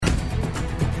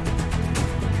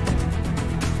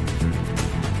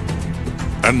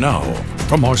And now,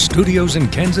 from our studios in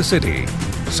Kansas City,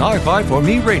 Sci-Fi for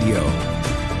Me Radio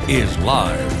is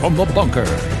live from the bunker.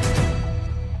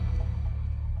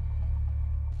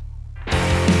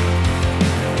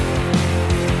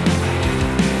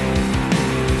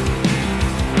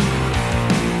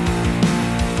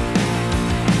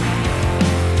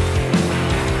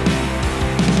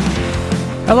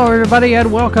 Hello, everybody,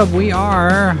 and welcome. We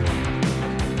are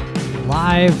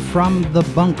live from the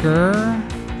bunker.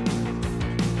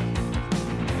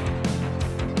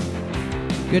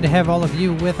 Good to have all of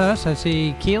you with us. I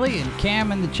see Keely and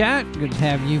Cam in the chat. Good to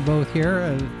have you both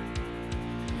here.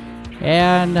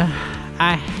 And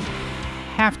I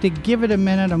have to give it a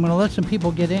minute. I'm going to let some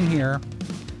people get in here.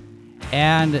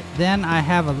 And then I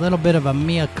have a little bit of a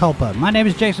mea culpa. My name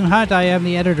is Jason Hunt. I am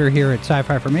the editor here at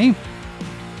Sci-Fi for Me.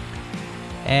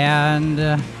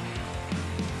 And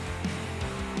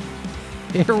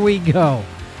here we go.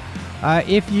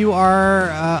 If you are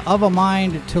of a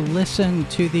mind to listen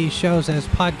to these shows as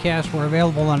podcasts, we're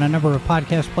available on a number of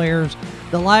podcast players.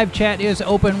 The live chat is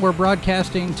open. We're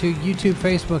broadcasting to YouTube,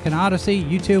 Facebook, and Odyssey.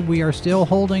 YouTube, we are still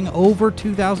holding over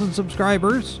 2,000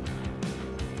 subscribers.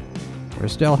 We're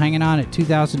still hanging on at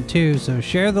 2002, so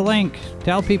share the link.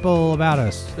 Tell people about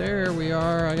us. There we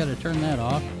are. I got to turn that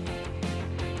off.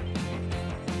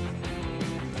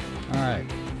 All right.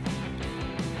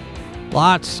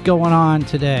 Lots going on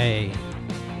today.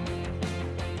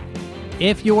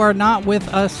 If you are not with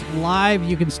us live,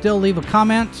 you can still leave a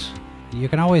comment. You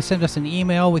can always send us an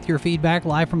email with your feedback,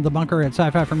 live from the bunker at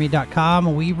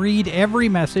sci-fi4me.com. We read every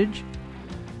message,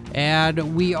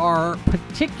 and we are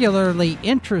particularly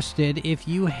interested if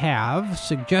you have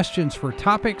suggestions for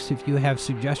topics, if you have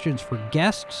suggestions for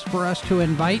guests for us to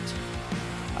invite.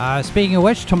 Speaking of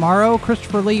which, tomorrow,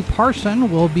 Christopher Lee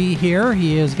Parson will be here.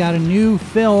 He has got a new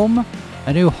film,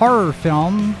 a new horror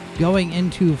film, going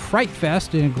into Fright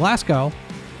Fest in Glasgow.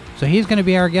 So he's going to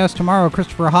be our guest tomorrow.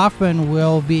 Christopher Hoffman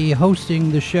will be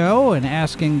hosting the show and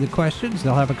asking the questions.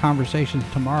 They'll have a conversation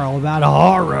tomorrow about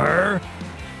horror.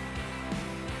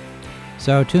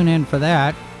 So tune in for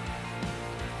that.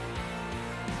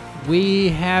 We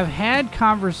have had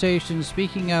conversations,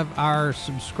 speaking of our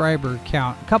subscriber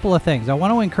count, a couple of things. I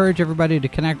want to encourage everybody to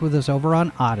connect with us over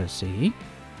on Odyssey,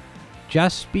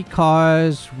 just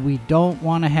because we don't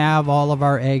want to have all of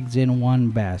our eggs in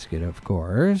one basket, of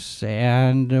course.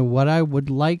 And what I would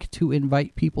like to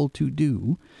invite people to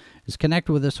do is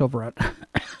connect with us over on,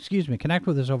 connect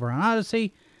with us over on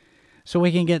Odyssey, so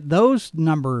we can get those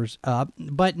numbers up.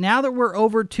 But now that we're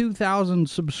over 2,000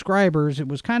 subscribers, it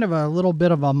was kind of a little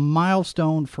bit of a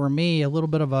milestone for me, a little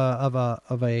bit of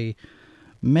a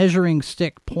measuring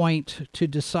stick point to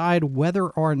decide whether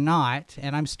or not,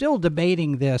 and I'm still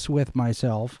debating this with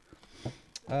myself.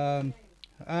 I'm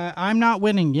not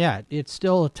winning yet. It's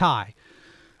still a tie.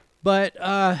 But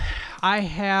I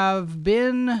have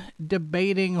been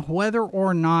debating whether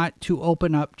or not to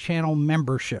open up channel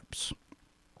memberships.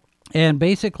 And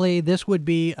basically, this would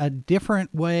be a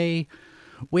different way.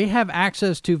 We have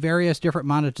access to various different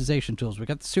monetization tools. We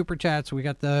got the super chats, we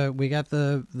got the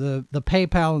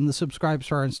PayPal and the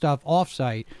Subscribestar and stuff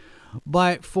offsite.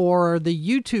 But for the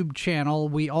YouTube channel,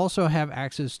 we also have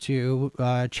access to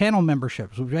channel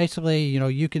memberships. Basically,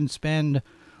 you can spend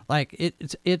like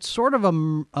it's sort of a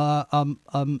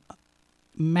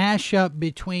mashup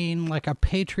between like a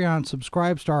Patreon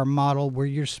Subscribestar model where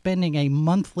you're spending a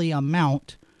monthly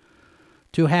amount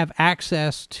to have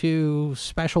access to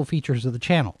special features of the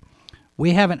channel.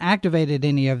 We haven't activated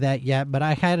any of that yet, but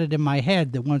I had it in my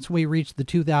head that once we reach the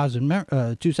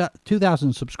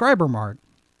 2,000 subscriber mark,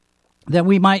 that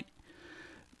we might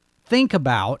think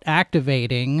about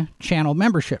activating channel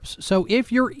memberships. So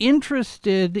if you're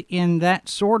interested in that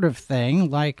sort of thing,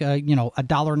 like a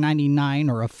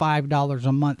 $1.99 or a $5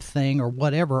 a month thing or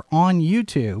whatever on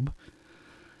YouTube,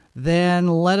 then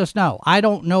let us know. I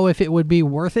don't know if it would be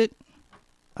worth it.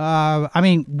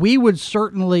 We would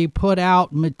certainly put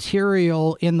out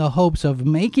material in the hopes of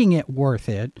making it worth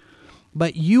it,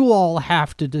 but you all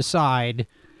have to decide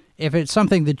if it's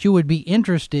something that you would be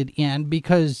interested in,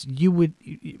 because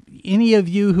any of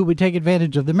you who would take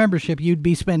advantage of the membership, you'd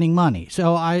be spending money.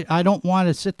 So I don't want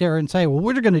to sit there and say, well,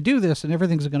 we're going to do this and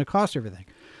everything's going to cost everything.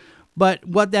 But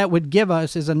what that would give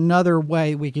us is another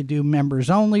way. We could do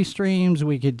members-only streams.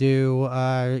 We could do,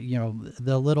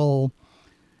 the little...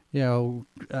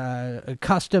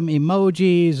 custom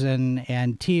emojis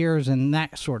and tiers and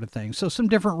that sort of thing. So some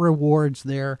different rewards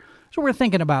there. So we're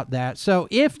thinking about that. So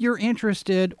if you're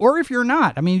interested, or if you're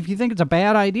not, if you think it's a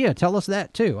bad idea, tell us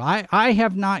that too. I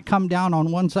have not come down on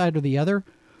one side or the other.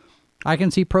 I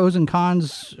can see pros and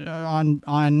cons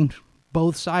on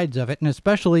both sides of it, and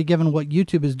especially given what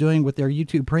YouTube is doing with their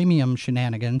YouTube Premium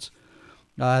shenanigans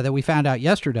that we found out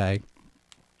yesterday.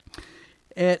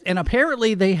 And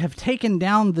apparently they have taken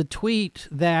down the tweet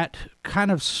that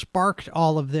kind of sparked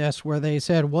all of this, where they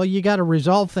said, well, you got to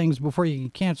resolve things before you can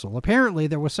cancel. Apparently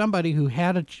there was somebody who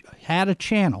had a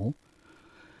channel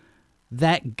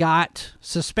that got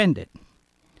suspended.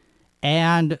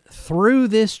 And through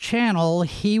this channel,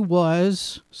 he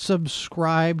was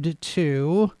subscribed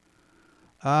to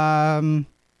YouTube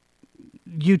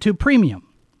Premium,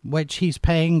 which he's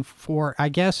paying for. I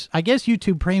guess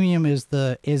YouTube Premium is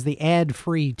the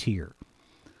ad-free tier.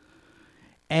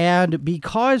 And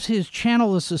because his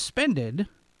channel is suspended,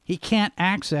 he can't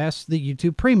access the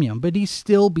YouTube Premium, but he's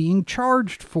still being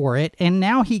charged for it. And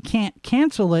now he can't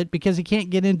cancel it because he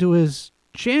can't get into his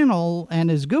channel and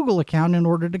his Google account in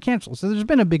order to cancel. So there's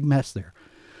been a big mess there.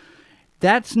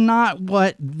 That's not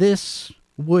what this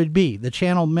would be. The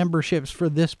channel memberships for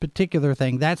this particular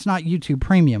thing, that's not YouTube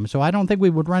Premium. So I don't think we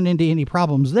would run into any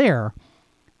problems there.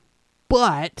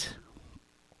 But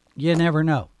you never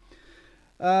know.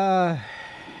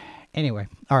 Anyway,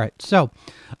 all right. So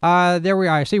there we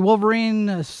are. I see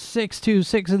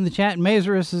Wolverine626 in the chat.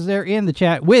 Mazarus is there in the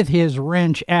chat with his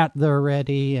wrench at the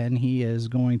ready, and he is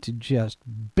going to just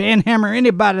banhammer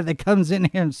anybody that comes in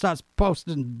here and starts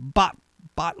posting bot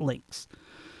links.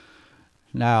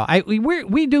 No,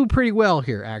 we do pretty well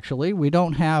here. Actually, we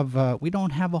don't have a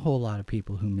whole lot of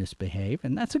people who misbehave,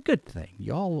 and that's a good thing.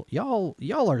 Y'all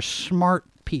are smart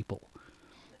people.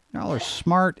 Y'all are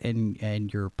smart,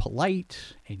 and you're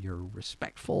polite, and you're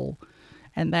respectful,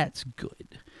 and that's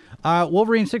good.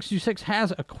 Wolverine626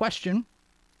 has a question,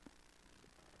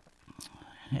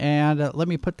 and let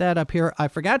me put that up here. I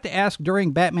forgot to ask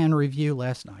during Batman review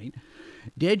last night,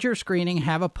 did your screening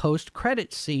have a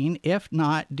post-credit scene? If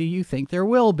not, do you think there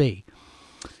will be?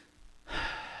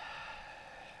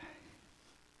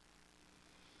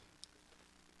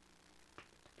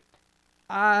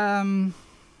 I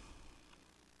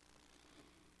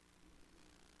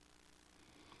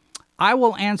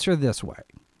will answer this way.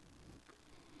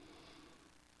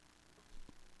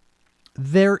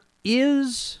 There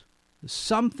is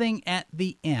something at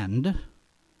the end,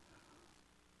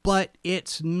 but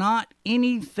it's not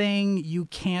anything you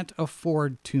can't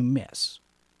afford to miss.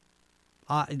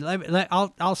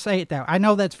 I'll say it that way. I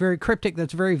know that's very cryptic.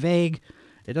 That's very vague.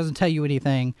 It doesn't tell you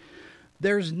anything.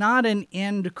 There's not an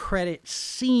end credit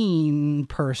scene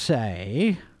per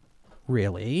se,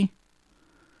 really.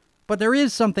 But there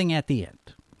is something at the end.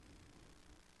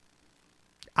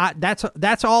 That's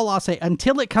all I'll say.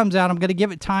 Until it comes out, I'm going to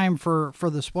give it time for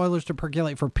the spoilers to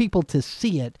percolate, for people to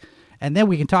see it, and then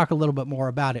we can talk a little bit more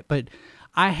about it. But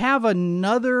I have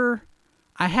another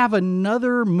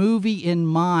movie in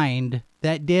mind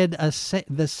that did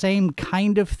the same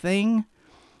kind of thing.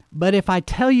 But if I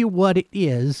tell you what it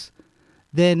is,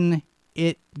 then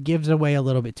it gives away a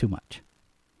little bit too much.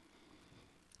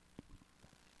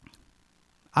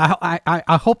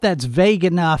 I hope that's vague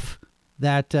enough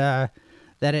that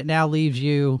it now leaves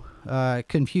you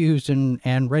confused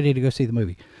and ready to go see the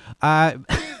movie.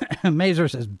 Mazer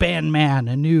says, Bandman,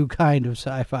 a new kind of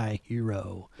sci-fi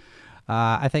hero.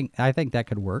 I think that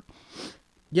could work.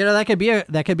 You know, that could be a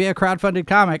crowdfunded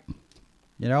comic.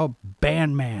 You know,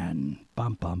 Bandman.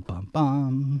 Bum bum bum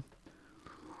bum.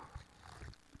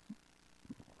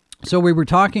 So we were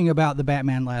talking about the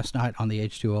Batman last night on the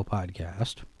H2O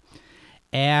podcast.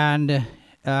 And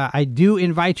I do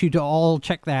invite you to all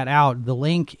check that out. The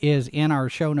link is in our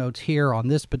show notes here on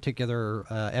this particular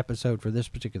episode for this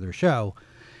particular show.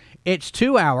 It's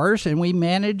 2 hours, and we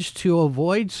managed to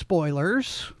avoid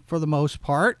spoilers for the most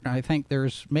part. I think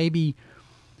there's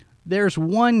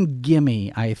one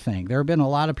gimme, I think. There have been a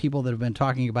lot of people that have been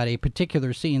talking about a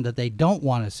particular scene that they don't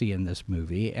want to see in this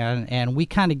movie, and we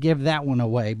kind of give that one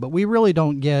away, but we really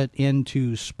don't get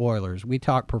into spoilers. We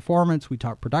talk performance, we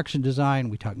talk production design,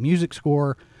 we talk music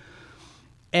score,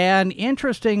 and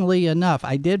interestingly enough,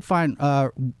 I did find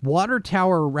Water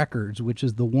Tower Records, which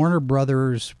is the Warner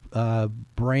Brothers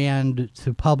brand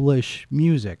to publish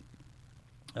music.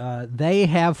 They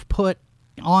have put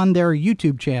on their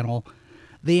YouTube channel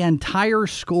the entire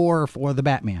score for the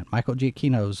Batman, Michael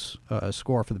Giacchino's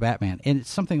score for the Batman, and it's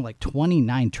something like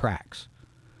 29 tracks.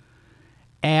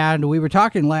 And we were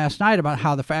talking last night about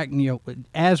how the fact, you know,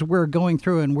 as we're going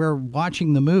through and we're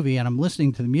watching the movie and I'm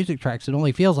listening to the music tracks, it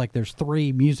only feels like there's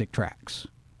 3 music tracks,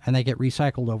 and they get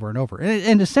recycled over and over.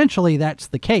 And essentially that's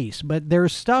the case, but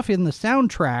there's stuff in the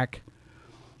soundtrack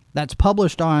that's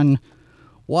published on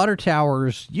Water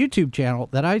Tower's YouTube channel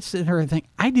that I sit here and think,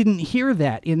 I didn't hear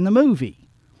that in the movie.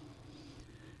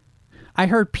 I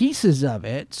heard pieces of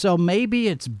it, so maybe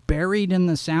it's buried in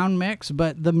the sound mix,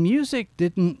 but the music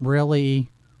didn't really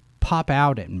pop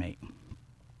out at me.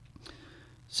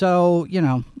 So, you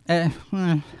know,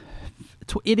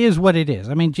 it is what it is.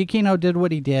 I mean, Giacchino did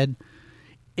what he did.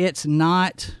 It's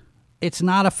not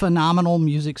a phenomenal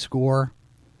music score.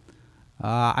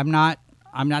 I'm not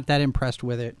that impressed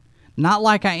with it. Not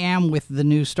like I am with the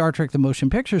new Star Trek The Motion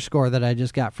Picture score that I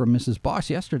just got from Mrs. Boss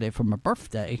yesterday for my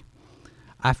birthday.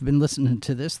 I've been listening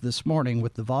to this morning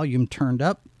with the volume turned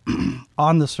up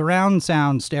on the surround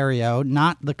sound stereo,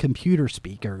 not the computer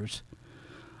speakers.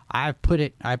 I put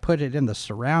it in the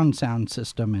surround sound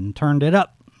system and turned it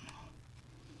up.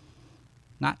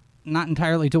 Not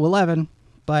entirely to 11,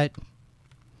 but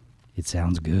it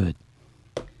sounds good.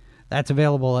 That's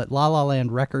available at La La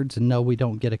Land Records, and no, we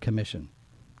don't get a commission,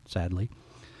 sadly.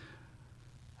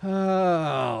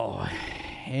 Oh,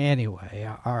 anyway,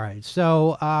 all right.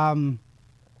 So,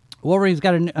 Wolverine's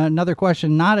got another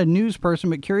question. Not a news person,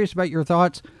 but curious about your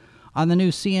thoughts on the new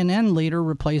CNN leader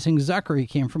replacing Zucker. He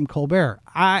came from Colbert.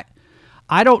 I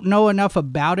don't know enough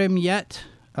about him yet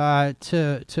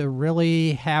to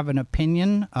really have an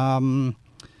opinion.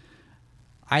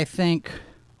 I think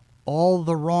all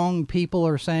the wrong people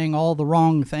are saying all the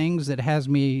wrong things that has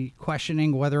me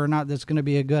questioning whether or not that's going to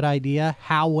be a good idea.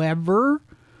 However,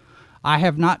 I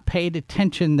have not paid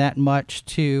attention that much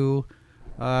to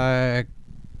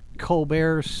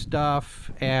Colbert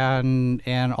stuff and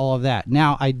all of that.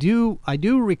 Now, I do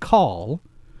recall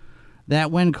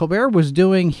that when Colbert was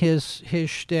doing his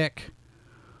shtick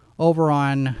over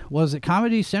on, was it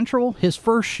Comedy Central? His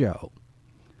first show.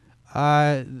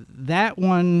 That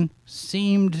one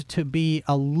seemed to be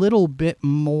a little bit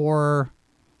less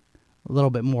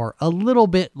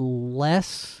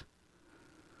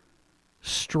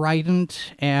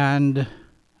strident and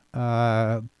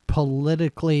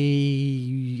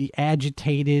politically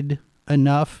agitated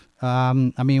enough.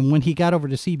 I mean, when he got over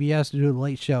to CBS to do the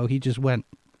Late Show, he just went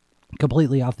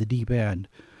completely off the deep end.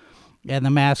 And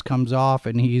the mask comes off,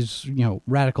 and he's,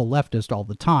 radical leftist all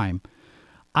the time.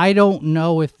 I don't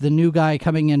know if the new guy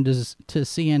coming into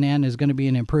CNN is going to be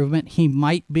an improvement. He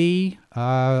might be.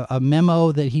 A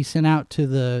memo that he sent out to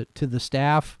the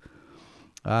staff.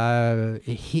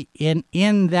 He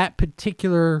in that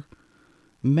particular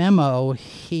memo,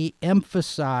 he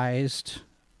emphasized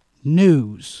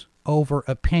news over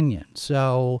opinion.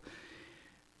 So,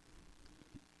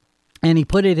 and he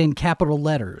put it in capital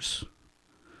letters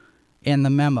in the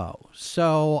memo.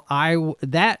 So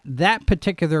that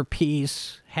particular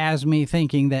piece has me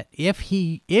thinking that if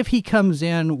he comes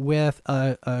in with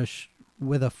a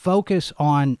focus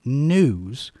on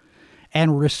news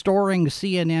and restoring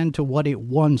CNN to what it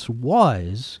once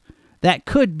was, that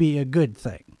could be a good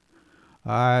thing.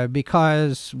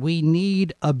 Because we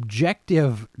need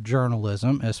objective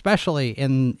journalism, especially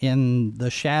in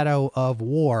the shadow of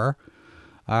war,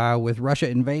 with Russia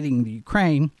invading the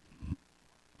Ukraine.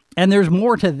 And there's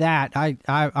more to that.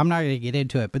 I'm not going to get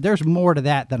into it, but there's more to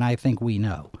that than I think we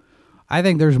know. I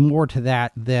think there's more to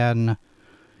that than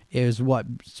is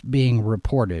what's being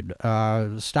reported.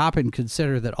 Stop and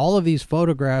consider that all of these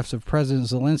photographs of President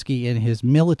Zelensky in his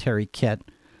military kit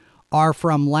are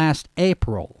from last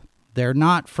April. They're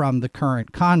not from the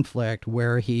current conflict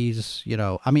where he's,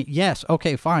 yes,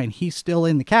 okay, fine. He's still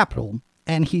in the Capitol,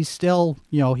 and he's still,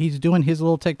 he's doing his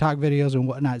little TikTok videos and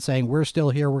whatnot saying, we're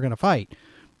still here, we're going to fight.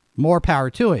 More power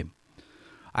to him.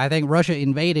 I think Russia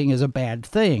invading is a bad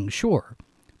thing, sure.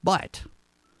 But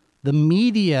the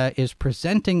media is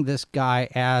presenting this guy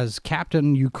as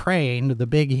Captain Ukraine,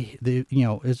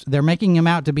 they're making him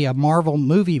out to be a Marvel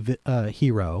movie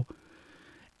hero.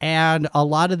 And a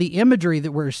lot of the imagery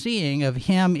that we're seeing of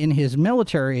him in his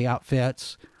military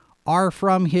outfits are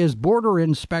from his border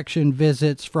inspection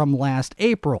visits from last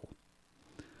April.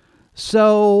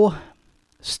 So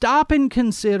stop and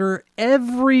consider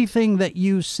everything that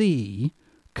you see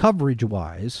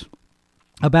coverage-wise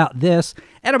about this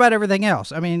and about everything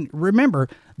else. I mean, remember,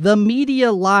 the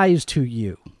media lies to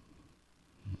you.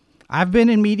 I've been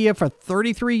in media for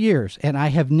 33 years, and I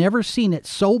have never seen it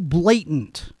so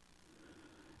blatant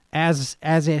as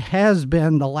it has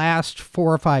been the last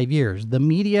 4 or 5 years. The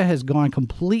media has gone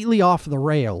completely off the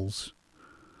rails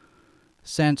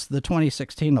since the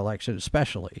 2016 election,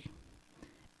 especially.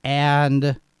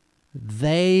 And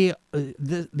the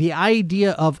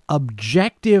idea of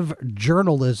objective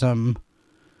journalism,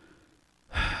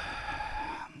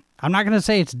 I'm not going to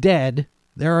say it's dead.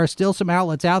 There are still some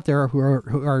outlets out there who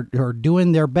are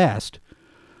doing their best,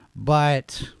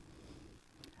 but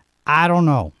I don't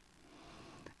know.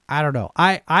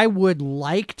 I would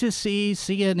like to see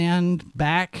CNN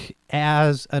back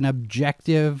as an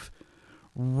objective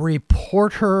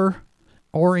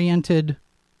reporter-oriented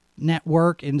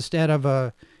network instead of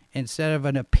an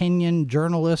opinion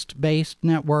journalist-based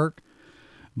network.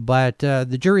 But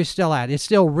the jury's still out. It's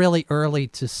still really early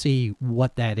to see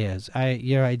what that is.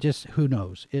 Who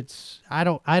knows? I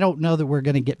don't know that we're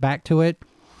going to get back to it,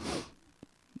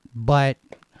 but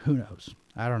who knows?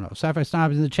 I don't know. Sci-Fi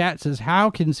Snobs in the chat says, how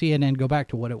can CNN go back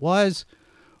to what it was?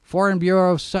 Foreign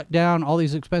Bureau shut down all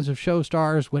these expensive show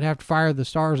stars, would have to fire the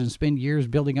stars and spend years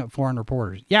building up foreign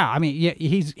reporters. Yeah, I mean, yeah,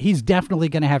 he's definitely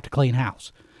going to have to clean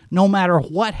house. No matter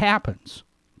what happens,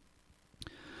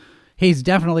 he's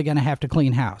definitely going to have to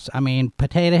clean house. I mean,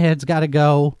 Potato Head's got to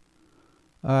go.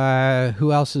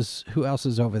 Who else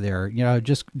is over there? You know,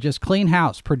 just clean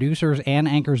house. Producers and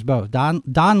anchors both.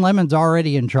 Don Lemon's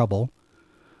already in trouble.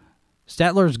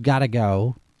 Stetler's got to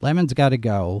go. Lemon's got to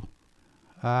go.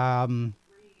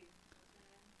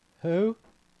 Who?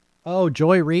 Oh,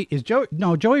 Joy Reid.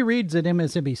 Joy Reid's at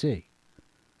MSNBC. Is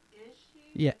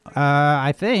she? Yeah,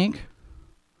 I think.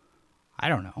 I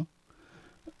don't know.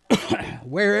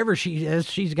 Wherever she is,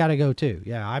 she's got to go too.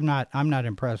 Yeah, I'm not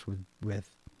impressed with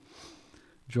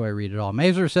Joy Reid at all.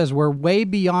 Mazer says, we're way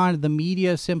beyond the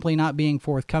media simply not being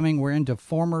forthcoming. We're into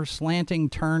former slanting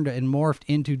turned and morphed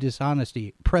into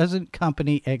dishonesty. Present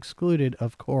company excluded,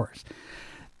 of course.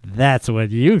 That's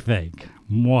what you think.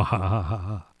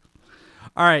 Mwahaha.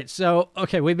 All right, so,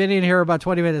 okay, we've been in here about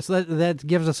 20 minutes. That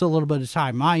gives us a little bit of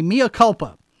time. My mea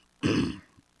culpa.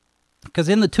 Because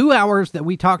in the 2 hours that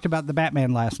we talked about the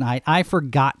Batman last night, I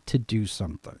forgot to do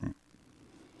something.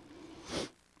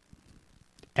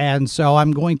 And so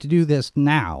I'm going to do this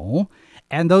now.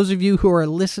 And those of you who are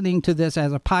listening to this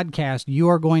as a podcast, you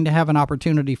are going to have an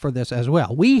opportunity for this as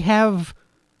well. We have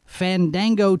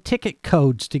Fandango ticket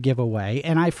codes to give away,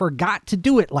 and I forgot to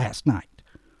do it last night.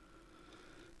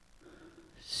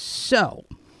 So,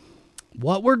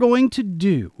 what we're going to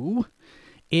do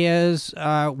is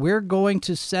we're going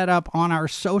to set up on our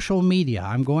social media.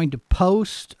 I'm going to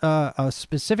post a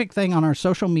specific thing on our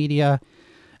social media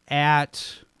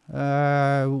at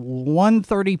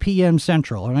 1:30 p.m.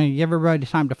 Central. I mean, give everybody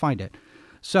time to find it.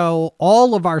 So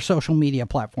all of our social media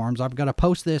platforms, I'm going to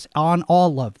post this on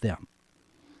all of them.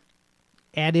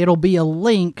 And it'll be a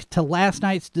link to last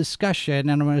night's discussion.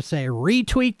 And I'm going to say,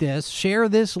 retweet this, share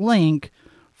this link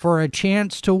for a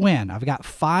chance to win. I've got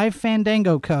 5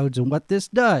 Fandango codes, and what this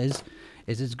does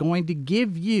is it's going to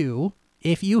give you,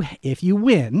 if you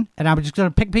win, and I'm just going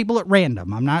to pick people at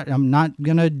random. I'm not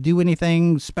going to do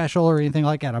anything special or anything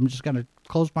like that. I'm just going to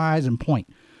close my eyes and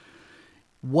point.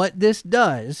 What this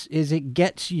does is it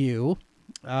gets you,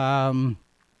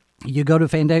 you go to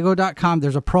fandango.com,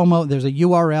 there's a promo, there's a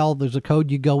URL, there's a code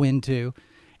you go into,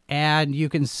 and you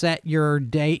can set your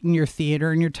date and your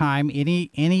theater and your time.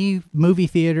 Any movie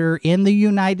theater in the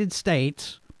United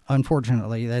States,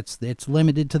 unfortunately, it's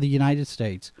limited to the United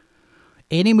States.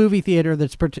 Any movie theater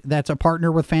that's a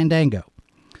partner with Fandango,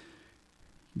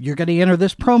 you're going to enter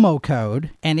this promo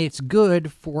code, and it's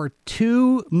good for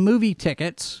 2 movie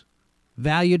tickets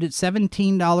valued at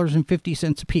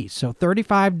 $17.50 a piece. So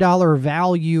 $35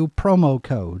 value promo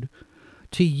code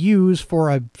to use for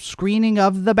a screening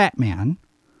of The Batman.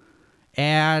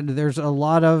 And there's a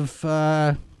lot of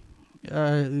terms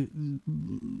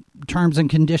and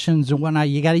conditions and whatnot.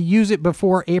 You got to use it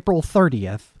before April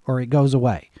 30th or it goes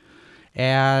away.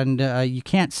 And you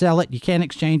can't sell it, you can't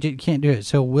exchange it, you can't do it.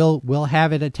 So we'll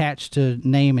have it attached to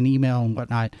name and email and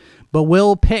whatnot. But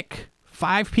we'll pick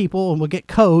 5 people and we'll get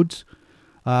codes,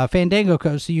 Fandango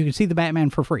codes, so you can see the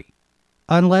Batman for free.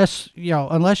 Unless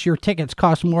your tickets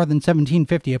cost more than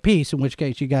 $17.50 a piece, in which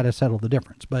case you got to settle the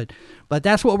difference. But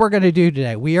that's what we're going to do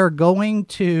today. We are going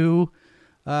to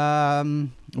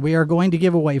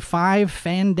give away 5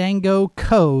 Fandango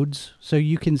codes so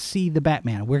you can see the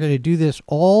Batman. We're going to do this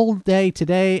all day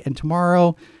today and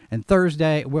tomorrow and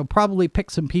Thursday. We'll probably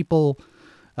pick some people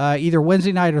either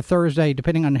Wednesday night or Thursday,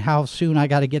 depending on how soon I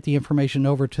got to get the information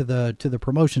over to the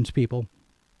promotions people.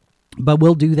 But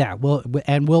we'll do that.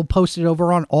 We'll post it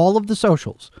over on all of the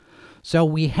socials. So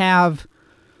we have,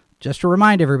 just to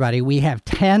remind everybody, we have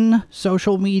 10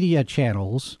 social media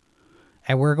channels,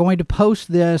 and we're going to post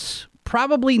this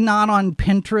probably not on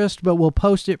Pinterest, but we'll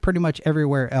post it pretty much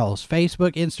everywhere else.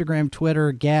 Facebook, Instagram,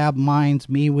 Twitter, Gab, Minds,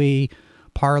 MeWe,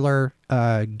 Parler,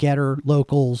 Getter,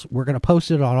 Locals. We're going to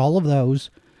post it on all of those,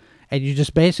 and you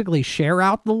just basically share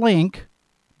out the link,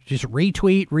 just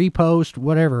retweet, repost,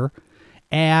 whatever.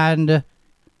 And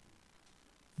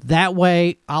that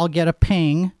way I'll get a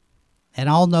ping and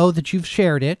I'll know that you've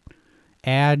shared it,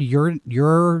 and your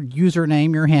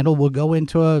username, your handle will go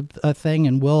into a thing,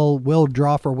 and we'll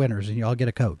draw for winners, and y'all get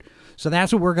a code. So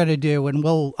that's what we're going to do, and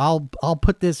I'll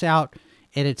put this out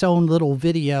in its own little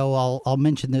video. I'll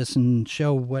mention this and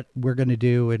show what we're going to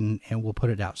do, and we'll put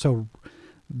it out. So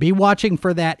be watching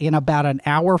for that in about an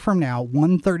hour from now,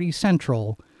 1:30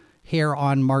 Central, here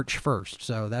on March 1st.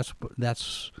 So that's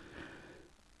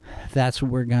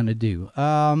what we're going to do.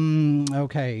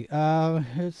 Okay.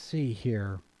 Let's see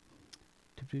here.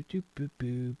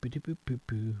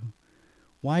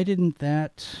 Why didn't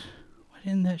that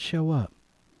show up?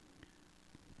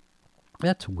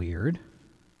 That's weird.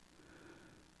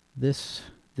 This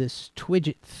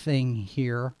Twidget thing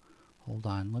here. Hold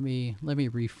on. Let me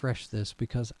refresh this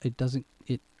because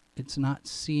it's not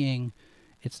seeing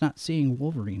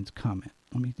Wolverine's comment.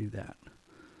 Let me do that.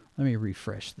 Let me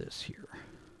refresh this here.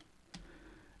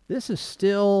 This is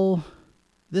still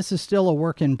a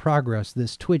work in progress,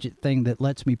 this Twidget thing that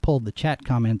lets me pull the chat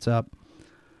comments up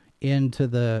into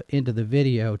the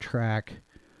video track.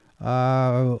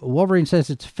 Wolverine says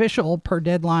it's official per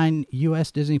deadline.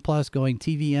 U.S. Disney Plus going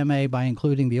TVMA by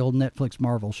including the old Netflix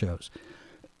Marvel shows.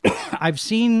 I've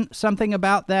seen something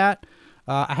about that.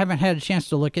 I haven't had a chance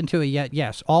to look into it yet.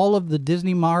 Yes, all of the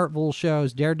Disney Marvel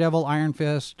shows, Daredevil, Iron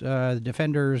Fist, the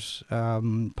Defenders,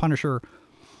 Punisher,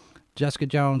 Jessica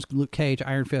Jones, Luke Cage,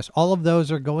 Iron Fist, all of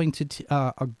those are going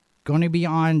to be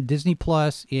on Disney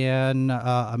Plus in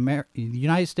the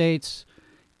United States,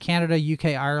 Canada, UK,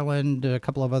 Ireland, a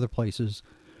couple of other places.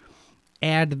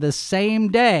 And the same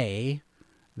day,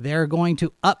 they're going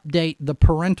to update the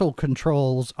parental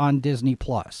controls on Disney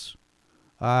Plus.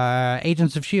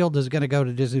 Agents of S.H.I.E.L.D. is going to go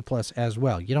to Disney Plus as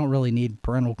well. You don't really need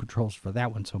parental controls for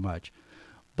that one so much.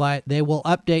 But they will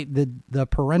update the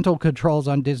parental controls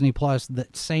on Disney Plus the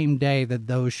same day that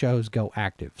those shows go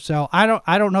active. So I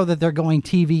don't know that they're going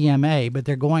TVMA, but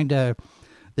they're going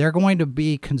to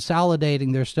be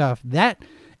consolidating their stuff. That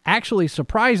actually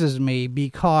surprises me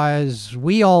because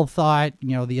we all thought,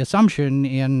 the assumption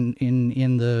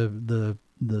in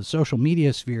the social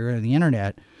media sphere and the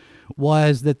internet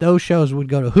was that those shows would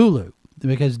go to Hulu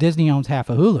because Disney owns half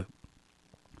of Hulu.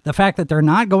 The fact that they're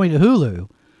not going to Hulu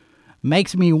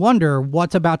makes me wonder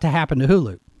what's about to happen to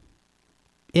Hulu,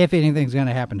 if anything's going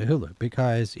to happen to Hulu.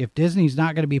 Because if Disney's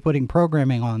not going to be putting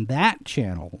programming on that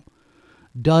channel,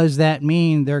 does that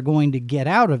mean they're going to get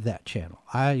out of that channel?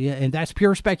 And that's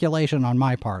pure speculation on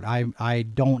my part. I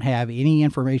don't have any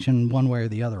information one way or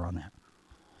the other on that.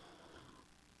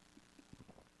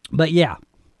 But yeah,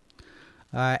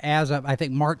 as of, I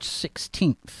think, March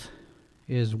 16th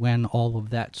is when all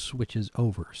of that switches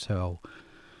over. So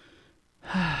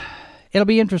it'll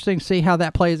be interesting to see how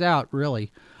that plays out,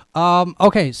 really.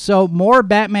 Okay, so more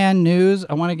Batman news.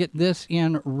 I want to get this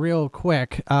in real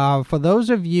quick. For those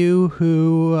of you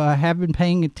who have been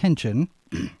paying attention,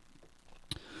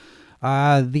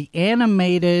 the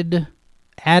animated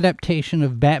adaptation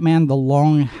of Batman The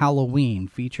Long Halloween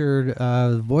featured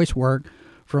voice work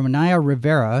from Naya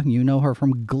Rivera. You know her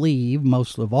from Glee,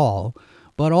 most of all.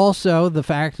 But also the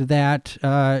fact that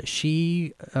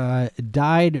she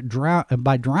died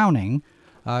by drowning,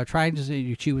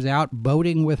 she was out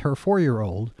boating with her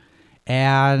 4-year-old,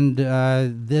 and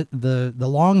the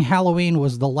Long Halloween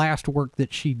was the last work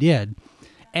that she did.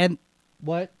 And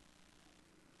what?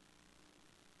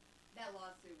 That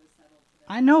lawsuit was settled today.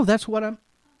 I know, that's what I'm...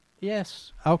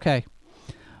 Yes, okay.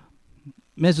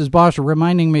 Mrs. Bosch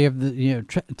reminding me of the,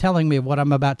 telling me of what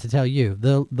I'm about to tell you.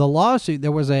 The lawsuit,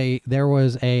 there was a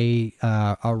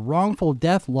wrongful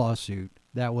death lawsuit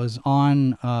that was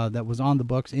on the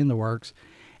books, in the works,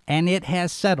 and it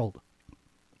has settled.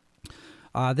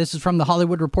 This is from the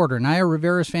Hollywood Reporter. Naya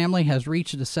Rivera's family has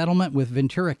reached a settlement with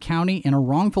Ventura County in a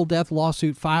wrongful death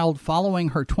lawsuit filed following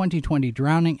her 2020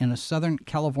 drowning in a Southern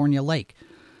California lake.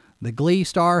 The Glee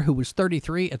star, who was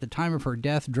 33 at the time of her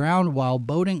death, drowned while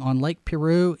boating on Lake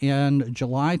Piru in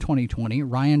July 2020.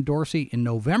 Ryan Dorsey, in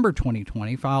November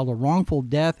 2020, filed a wrongful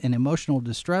death and emotional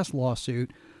distress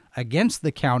lawsuit against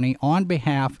the county on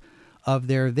behalf of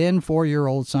their then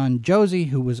 4-year-old son, Josie,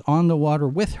 who was on the water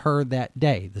with her that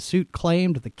day. The suit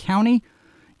claimed the county,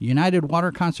 United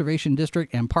Water Conservation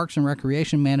District, and Parks and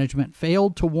Recreation Management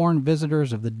failed to warn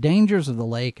visitors of the dangers of the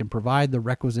lake and provide the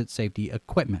requisite safety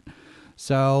equipment.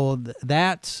 So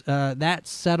that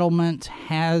settlement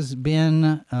has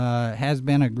been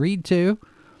agreed to.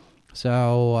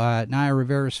 So Naya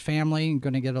Rivera's family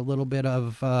going to get a little bit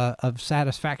of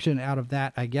satisfaction out of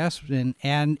that, I guess.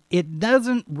 And it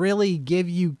doesn't really give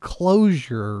you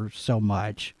closure so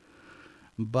much,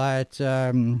 but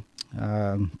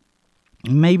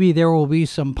maybe there will be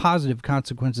some positive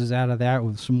consequences out of that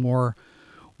with some more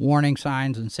warning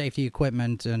signs and safety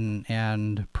equipment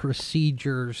and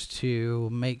procedures to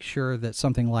make sure that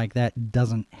something like that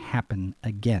doesn't happen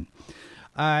again.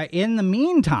 In the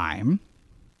meantime,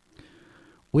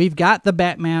 we've got the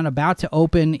Batman about to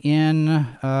open in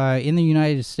the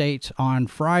United States on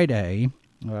Friday,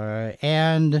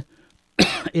 and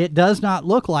it does not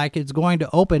look like it's going to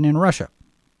open in Russia.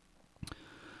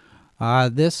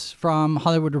 This from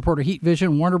Hollywood Reporter Heat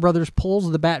Vision. Warner Brothers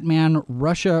pulls the Batman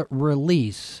Russia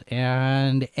release,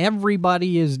 and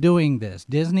everybody is doing this.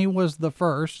 Disney was the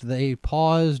first. They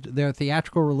paused their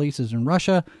theatrical releases in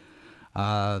Russia.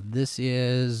 This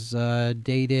is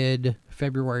dated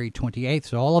February 28th,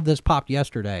 so all of this popped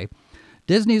yesterday.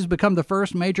 Disney has become the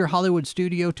first major Hollywood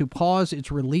studio to pause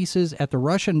its releases at the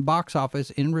Russian box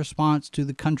office in response to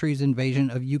the country's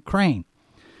invasion of Ukraine.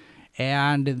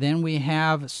 And then we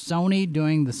have Sony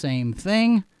doing the same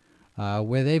thing,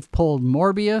 where they've pulled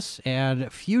Morbius,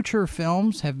 and future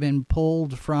films have been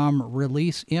pulled from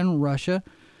release in Russia.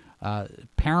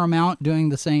 Paramount doing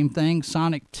the same thing.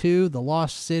 Sonic 2, The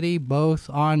Lost City, both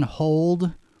on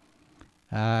hold.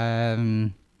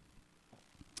 And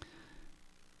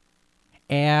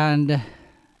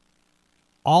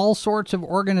all sorts of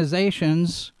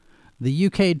organizations. The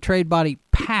UK trade body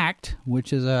PACT,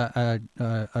 which is a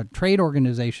trade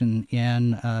organization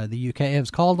in the UK,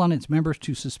 has called on its members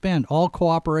to suspend all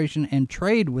cooperation and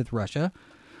trade with Russia.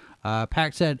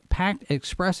 PACT said, PACT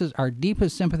expresses our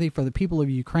deepest sympathy for the people of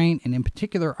Ukraine, and in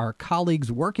particular our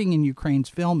colleagues working in Ukraine's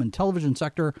film and television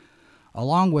sector.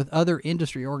 Along with other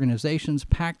industry organizations,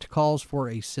 PACT calls for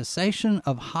a cessation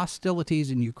of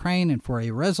hostilities in Ukraine and for a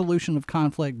resolution of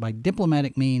conflict by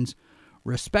diplomatic means,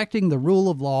 respecting the rule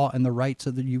of law and the rights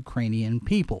of the Ukrainian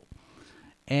people.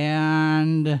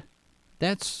 And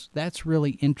that's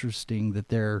really interesting that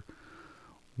they're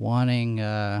wanting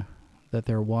the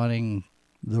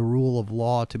rule of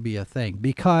law to be a thing,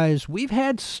 because we've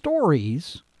had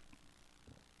stories,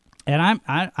 and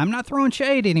I'm not throwing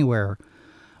shade anywhere,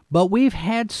 but we've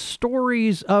had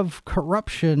stories of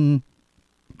corruption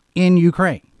in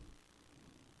Ukraine.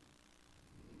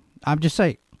 I'm just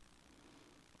saying.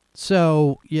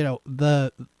 So,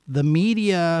 the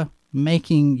media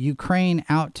making Ukraine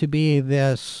out to be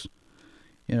this,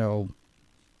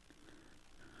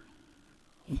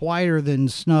 whiter than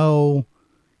snow,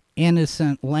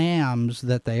 innocent lambs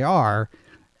that they are,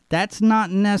 that's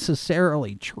not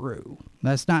necessarily true.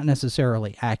 That's not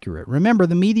necessarily accurate. Remember,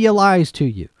 the media lies to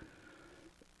you.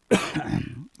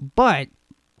 But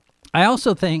I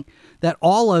also think that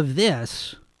all of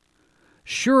this,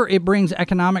 sure, it brings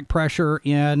economic pressure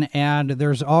in, and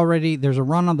there's a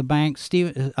run on the bank.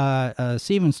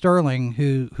 Steven Sterling,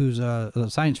 who's a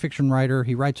science fiction writer,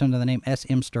 he writes under the name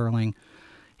S.M. Sterling.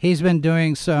 He's been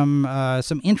doing some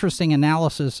interesting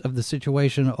analysis of the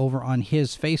situation over on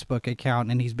his Facebook account,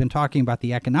 and he's been talking about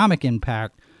the economic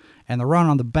impact and the run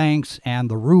on the banks and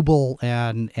the ruble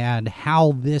and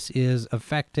how this is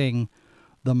affecting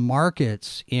the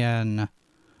markets in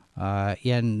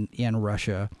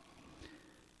Russia.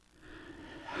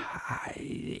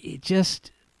 It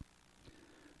just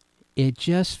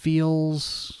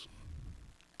feels,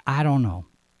 I don't know.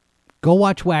 Go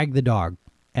watch Wag the Dog,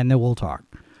 and then we'll talk.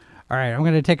 All right, I'm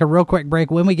going to take a real quick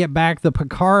break. When we get back, the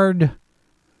Picard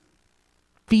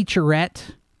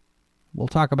featurette, we'll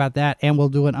talk about that, and we'll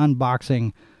do an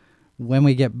unboxing when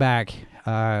we get back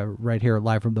right here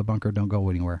live from the bunker. Don't go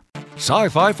anywhere.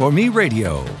 Sci-Fi for Me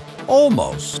Radio,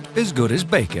 almost as good as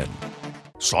bacon.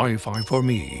 Sci-Fi for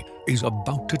Me is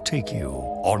about to take you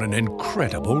on an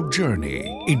incredible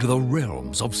journey into the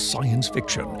realms of science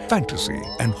fiction, fantasy,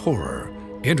 and horror.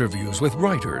 Interviews with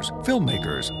writers,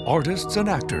 filmmakers, artists, and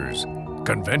actors.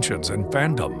 Conventions and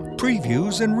fandom.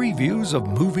 Previews and reviews of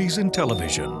movies and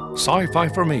television. Sci-Fi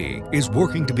for Me is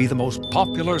working to be the most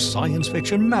popular science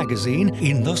fiction magazine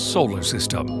in the solar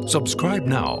system. Subscribe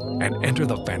now and enter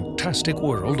the fantastic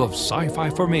world of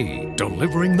Sci-Fi for Me,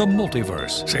 delivering the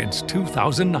multiverse since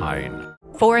 2009.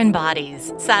 Foreign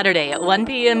Bodies, Saturday at 1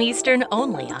 p.m. Eastern,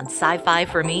 only on Sci-Fi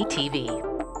for Me TV.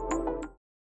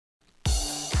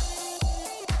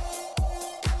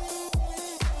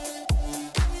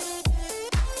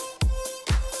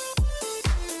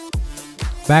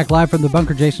 Back live from the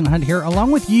bunker, Jason Hunt here,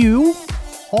 along with you,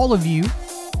 all of you.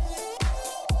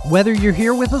 Whether you're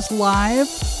here with us live,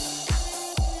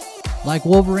 like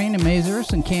Wolverine and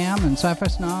Mazurus and Cam and Sci-Fi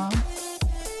Snob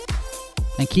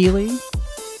and Keely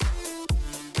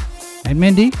and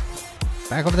Mindy,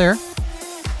 back over there.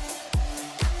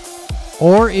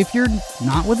 Or if you're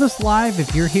not with us live,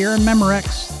 if you're here in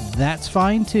Memorex, that's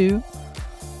fine too.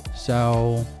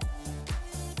 So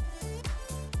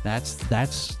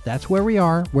that's where we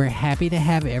are. We're happy to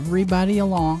have everybody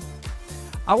along.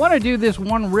 I want to do this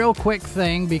one real quick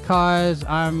thing because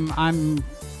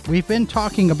we've been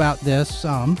talking about this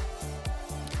some,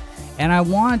 And I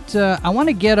want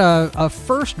to get a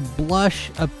first blush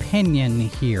opinion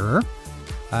here,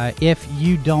 if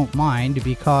you don't mind,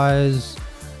 because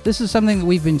this is something that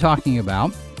we've been talking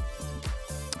about,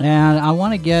 and I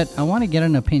want to get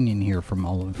an opinion here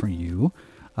from you,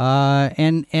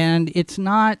 and it's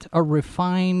not a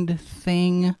refined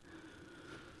thing.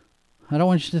 I don't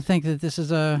want you to think that this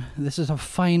is a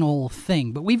final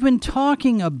thing, but we've been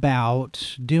talking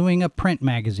about doing a print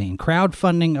magazine,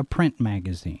 crowdfunding a print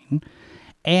magazine,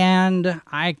 and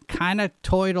I kind of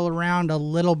toyed around a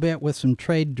little bit with some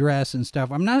trade dress and stuff.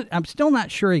 I'm still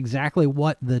not sure exactly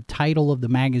what the title of the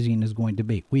magazine is going to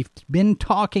be. We've been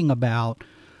talking about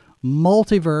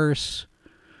Multiverse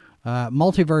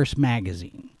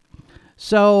magazine.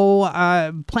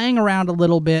 So, playing around a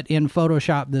little bit in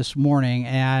Photoshop this morning,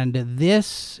 and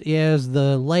this is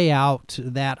the layout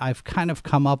that I've kind of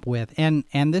come up with. And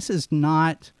this is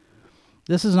not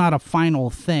a final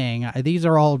thing. These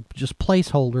are all just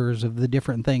placeholders of the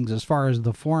different things as far as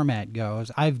the format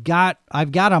goes. I've got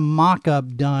a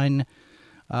mock-up done,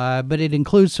 but it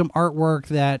includes some artwork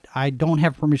that I don't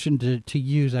have permission to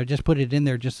use. I just put it in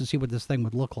there just to see what this thing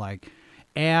would look like.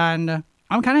 And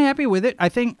I'm kind of happy with it. I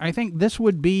think this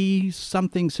would be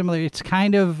something similar. It's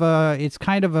kind of a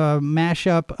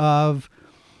mashup of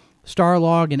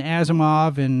Starlog and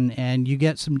Asimov, and you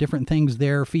get some different things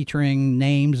there featuring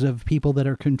names of people that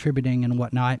are contributing and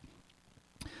whatnot.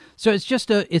 So it's just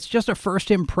a first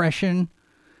impression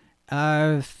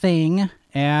thing,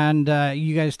 and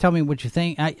you guys tell me what you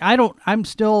think. I don't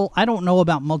know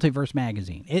about Multiverse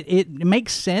magazine. It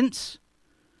makes sense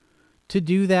to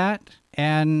do that.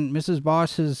 And Mrs.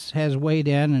 Boss has weighed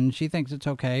in, and she thinks it's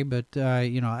okay. But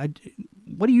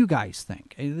what do you guys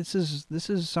think? This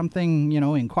is something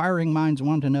inquiring minds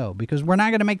want to know, because we're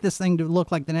not going to make this thing to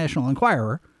look like the National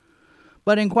Enquirer,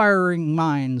 but inquiring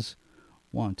minds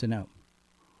want to know.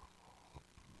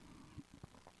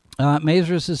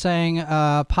 Mazurus is saying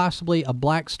possibly a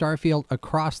black Starfield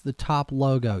across the top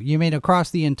logo. You mean across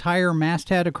the entire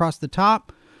masthead across the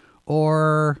top,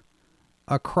 or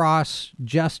across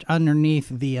just underneath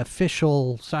the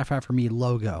official Sci-Fi for Me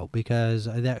logo? Because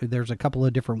there's a couple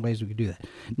of different ways we could do that.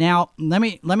 Now, let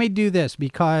me do this,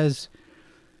 because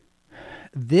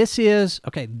this is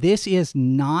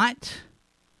not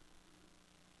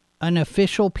an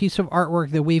official piece of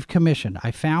artwork that we've commissioned.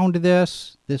 I found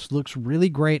this. This looks really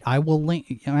great. I will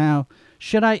link.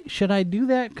 Should I do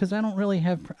that? Because I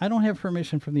don't have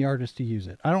permission from the artist to use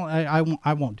it. I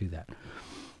won't do that.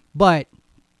 But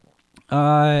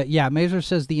yeah, Mazer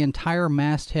says the entire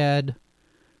masthead,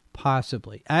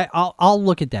 possibly. I'll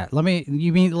look at that.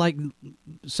 You mean like,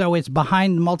 so it's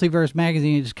behind Multiverse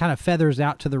magazine, it just kind of feathers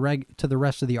out to the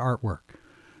rest of the artwork?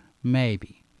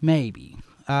 Maybe.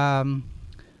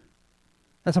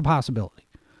 That's a possibility.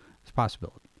 It's a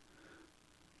possibility.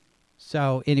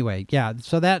 So anyway, yeah.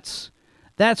 So that's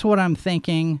what I'm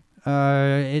thinking.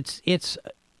 It's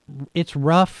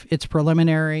rough. It's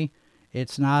preliminary.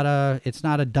 It's not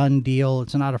a done deal.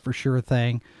 It's not a for sure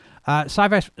thing.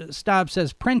 Sci-Fi Stop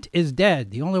says print is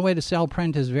dead. The only way to sell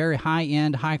print is very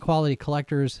high-end, high-quality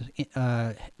collectors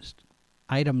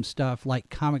item stuff like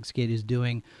Comicsgate is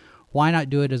doing. Why not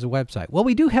do it as a website? Well,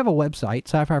 we do have a website,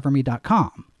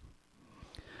 sci-fi4me.com,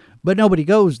 but nobody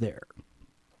goes there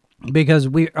because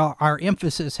our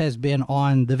emphasis has been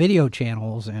on the video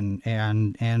channels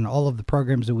and all of the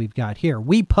programs that we've got here.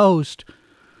 We post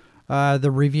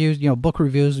the reviews, book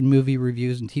reviews and movie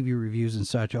reviews and TV reviews and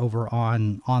such over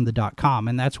on the .com,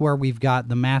 and that's where we've got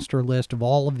the master list of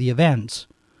all of the events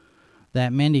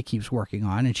that Mindy keeps working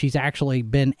on, and she's actually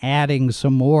been adding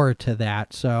some more to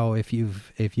that. So if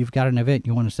you've got an event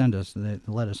you want to send us,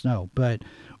 let us know. But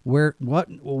what's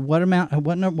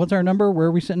our number? Where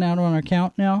are we sitting out on our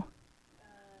count now?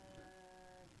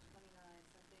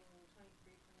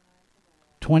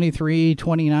 23,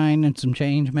 29 and some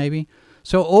change maybe.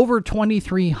 So over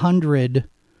 2,300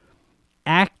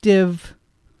 active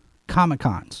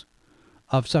Comic-Cons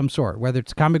of some sort, whether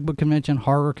it's a comic book convention,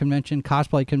 horror convention,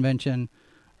 cosplay convention,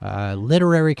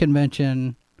 literary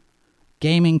convention,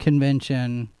 gaming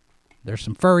convention. There's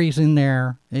some furries in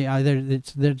there.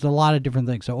 There's a lot of different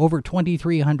things. So over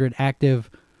 2,300 active,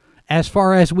 as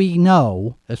far as we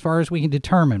know, as far as we can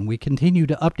determine. We continue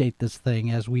to update this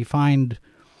thing as we find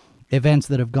events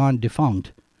that have gone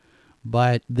defunct.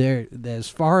 But as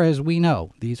far as we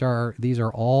know, these are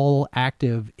all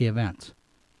active events.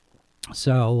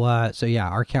 So yeah,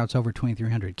 our count's over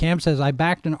 2,300. Cam says, I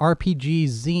backed an RPG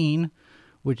zine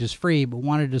which is free, but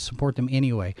wanted to support them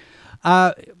anyway.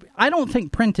 I don't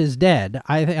think print is dead.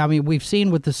 I mean, we've seen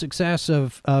with the success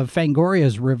of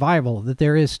Fangoria's revival that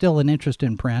there is still an interest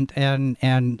in print.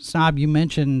 And Snob, you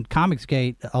mentioned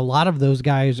Comicsgate. A lot of those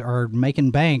guys are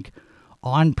making bank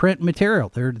on print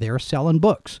material. They're selling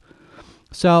books.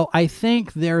 So I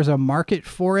think there's a market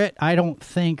for it. I don't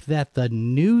think that the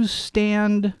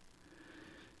newsstand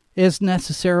is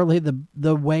necessarily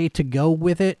the way to go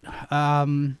with it.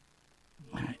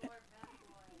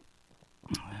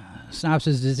 Snob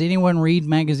says, does anyone read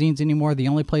magazines anymore? The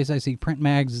only place I see print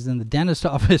mags is in the dentist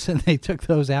office, and they took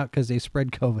those out because they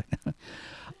spread COVID.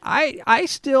 I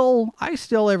still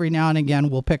every now and again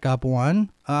will pick up one.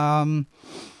 I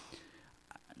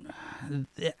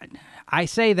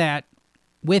say that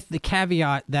with the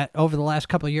caveat that over the last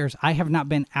couple of years, I have not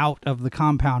been out of the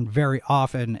compound very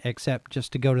often, except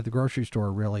just to go to the grocery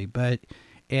store, really. But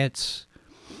it's...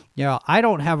 I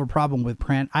don't have a problem with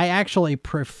print. I actually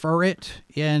prefer it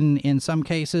in some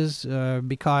cases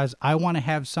because I want to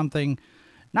have something,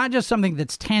 not just something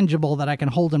that's tangible that I can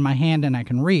hold in my hand and I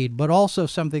can read, but also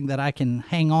something that I can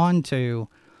hang on to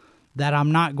that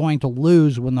I'm not going to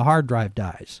lose when the hard drive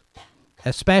dies,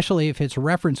 especially if it's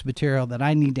reference material that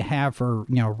I need to have for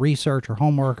research or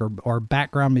homework or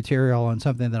background material on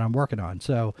something that I'm working on.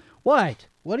 So what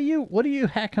are you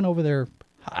hacking over there?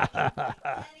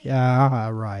 Yeah,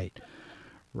 right.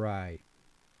 But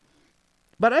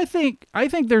I think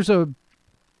there's a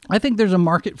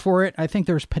market for it. I think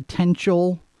there's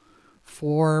potential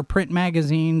for print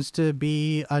magazines to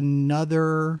be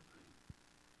another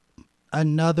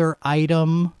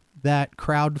item that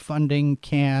crowdfunding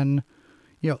can,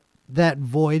 that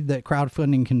void that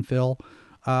crowdfunding can fill.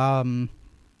 I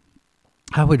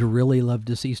would really love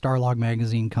to see Starlog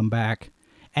magazine come back.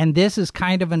 And this is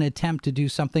kind of an attempt to do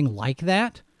something like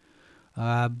that,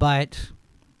 but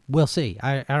we'll see.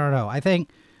 I don't know. I think,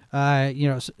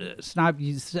 Snob,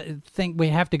 you think we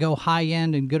have to go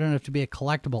high-end and good enough to be a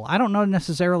collectible. I don't know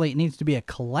necessarily it needs to be a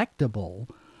collectible.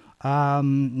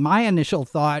 My initial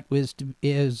thought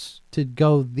is to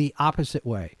go the opposite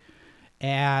way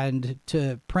and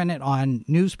to print it on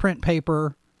newsprint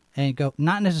paper and go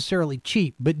not necessarily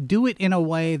cheap, but do it in a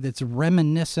way that's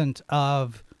reminiscent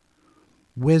of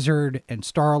Wizard and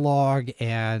Starlog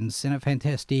and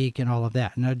Cinefantastique and all of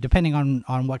that. Now, depending on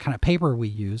what kind of paper we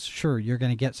use, sure, you're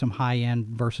going to get some high-end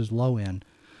versus low-end.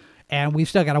 And we've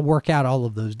still got to work out all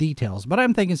of those details. But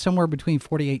I'm thinking somewhere between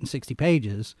 48 and 60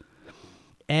 pages.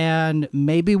 And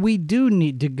maybe we do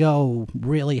need to go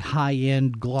really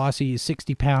high-end, glossy,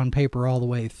 60-pound paper all the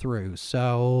way through.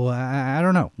 So, I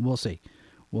don't know. We'll see.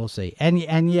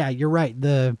 And yeah, you're right.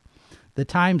 The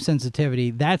time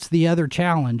sensitivity, that's the other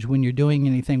challenge when you're doing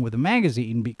anything with a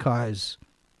magazine, because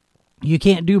you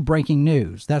can't do breaking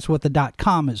news. That's what the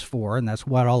 .com is for, and that's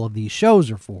what all of these shows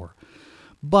are for.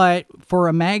 But for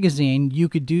a magazine, you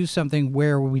could do something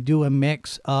where we do a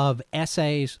mix of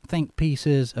essays, think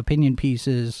pieces, opinion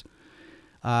pieces,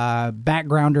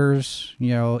 backgrounders,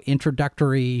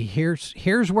 introductory,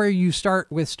 here's where you start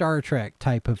with Star Trek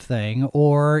type of thing.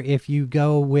 Or if you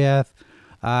go with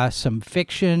some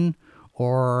fiction,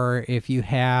 or if you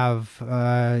have,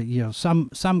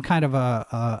 some kind of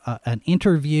an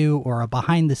interview or a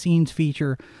behind-the-scenes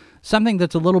feature, something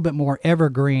that's a little bit more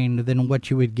evergreen than what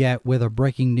you would get with a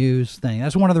breaking news thing.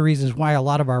 That's one of the reasons why a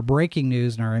lot of our breaking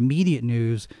news and our immediate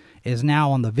news is now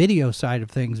on the video side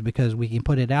of things, because we can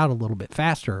put it out a little bit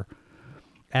faster,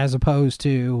 as opposed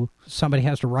to somebody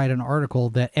has to write an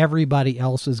article that everybody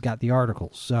else has got the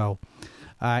articles. So...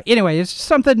 anyway, it's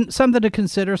something to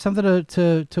consider, something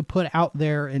to put out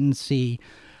there and see.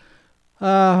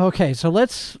 Okay, so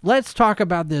let's talk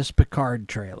about this Picard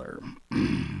trailer.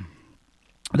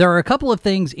 There are a couple of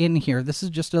things in here. This is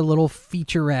just a little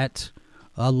featurette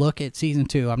look at season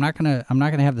 2. I'm not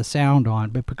gonna have the sound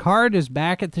on, but Picard is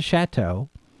back at the chateau,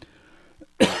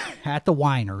 at the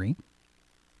winery,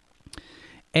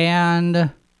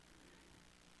 and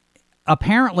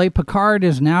apparently, Picard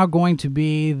is now going to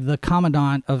be the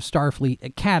commandant of Starfleet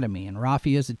Academy, and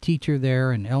Raffi is a teacher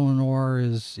there, and Elnor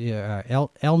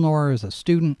is a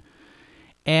student.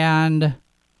 And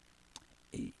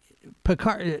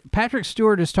Patrick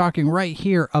Stewart is talking right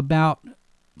here about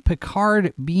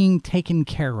Picard being taken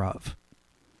care of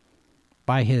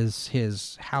by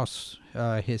his house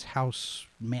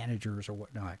managers or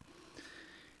whatnot.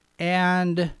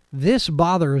 And this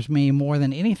bothers me more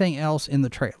than anything else in the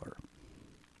trailer,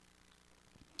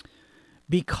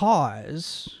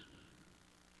 because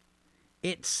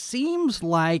it seems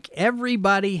like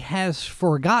everybody has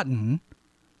forgotten.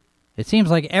 It seems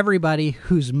like everybody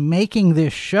who's making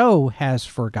this show has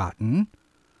forgotten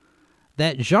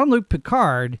that Jean-Luc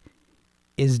Picard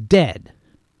is dead.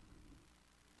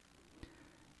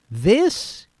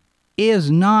 This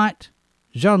is not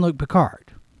Jean-Luc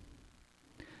Picard.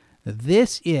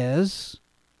 This is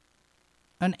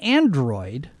an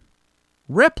android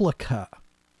replica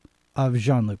of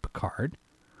Jean-Luc Picard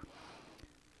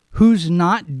who's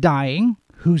not dying,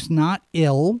 who's not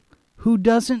ill, who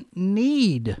doesn't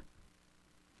need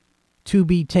to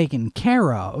be taken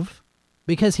care of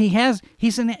because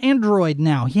he's an android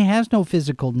now. He has no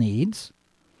physical needs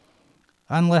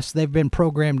unless they've been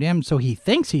programmed in so he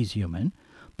thinks he's human,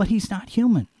 but he's not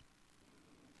human.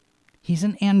 He's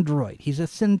an android. He's a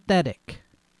synthetic.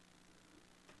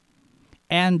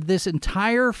 And this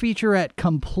entire featurette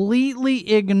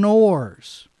completely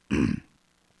ignores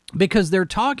because they're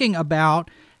talking about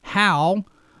how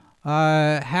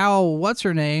what's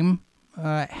her name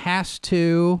has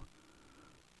to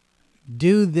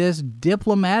do this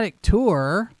diplomatic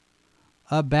tour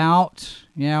about,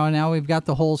 now we've got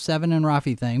the whole Seven and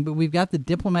Rafi thing, but we've got the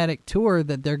diplomatic tour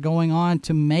that they're going on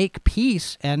to make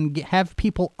peace and have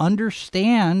people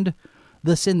understand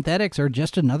the synthetics are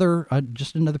just another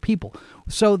people.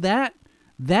 So that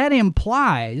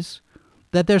implies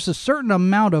that there's a certain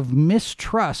amount of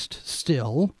mistrust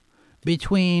still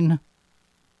between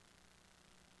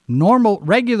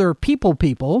regular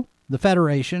people, the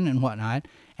Federation and whatnot,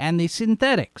 and the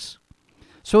synthetics.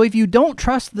 So if you don't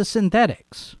trust the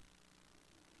synthetics,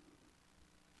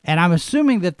 and I'm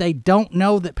assuming that they don't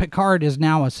know that Picard is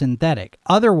now a synthetic,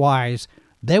 otherwise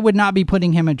they would not be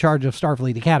putting him in charge of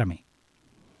Starfleet Academy.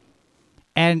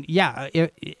 And yeah,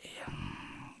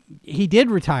 he did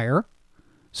retire,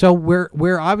 so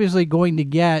we're obviously going to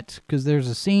get, because there's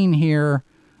a scene here.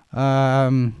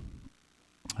 Where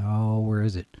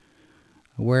is it?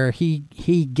 Where he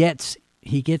gets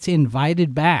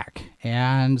invited back,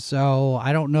 and so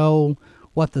I don't know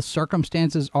what the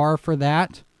circumstances are for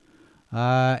that.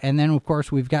 And then of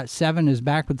course we've got Seven is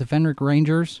back with the Fenric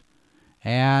Rangers,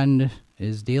 and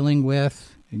is dealing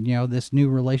with this new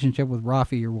relationship with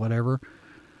Rafi or whatever.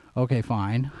 Okay,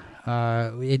 fine.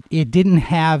 It didn't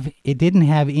have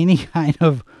any kind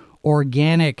of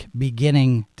organic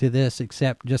beginning to this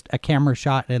except just a camera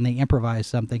shot, and they improvised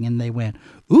something and they went,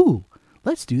 ooh,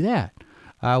 let's do that.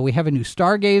 We have a new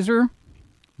Stargazer.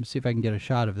 Let's see if I can get a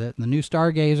shot of that. The new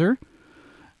Stargazer.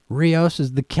 Rios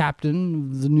is the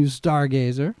captain of the new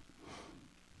Stargazer.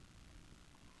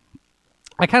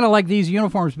 I kind of like these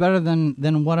uniforms better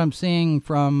than what I'm seeing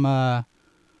from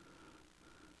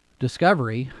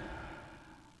Discovery.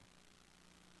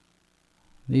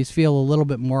 These feel a little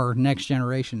bit more Next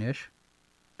Generation-ish.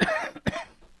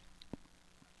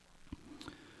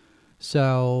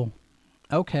 So,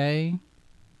 okay.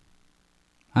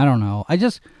 I don't know.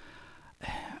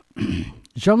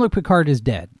 Jean-Luc Picard is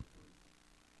dead.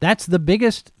 That's the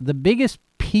biggest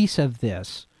piece of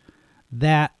this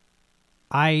that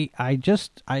I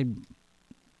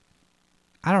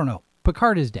don't know.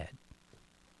 Picard is dead.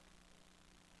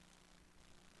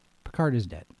 Picard is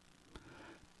dead.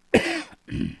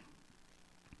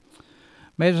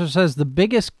 Mazer says, the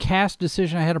biggest cast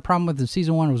decision I had a problem with in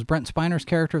season 1 was Brent Spiner's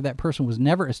character. That person was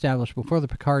never established before the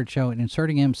Picard show, and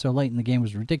inserting him so late in the game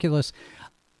was ridiculous.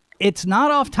 It's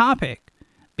not off topic,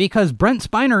 because Brent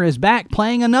Spiner is back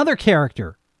playing another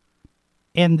character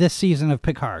in this season of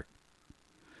Picard.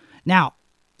 Now,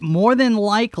 more than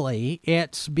likely,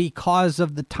 it's because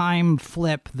of the time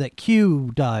flip that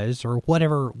Q does, or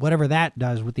whatever that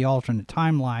does with the alternate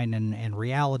timeline and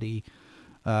reality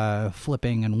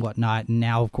flipping and whatnot. And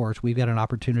now, of course, we've got an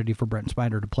opportunity for Brent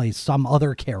Spiner to play some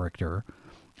other character,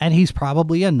 and he's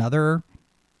probably another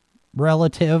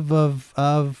relative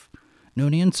of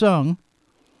Noonien Sung.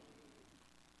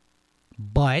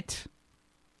 But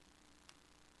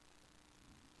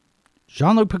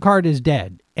Jean-Luc Picard is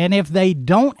dead. And if they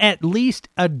don't at least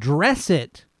address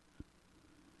it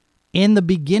in the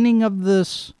beginning of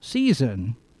this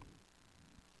season,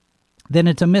 then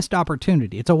it's a missed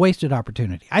opportunity. It's a wasted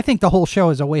opportunity. I think the whole show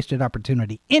is a wasted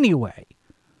opportunity anyway.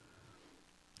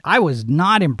 I was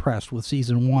not impressed with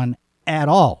season 1 at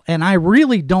all. And I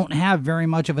really don't have very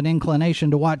much of an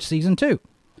inclination to watch season 2.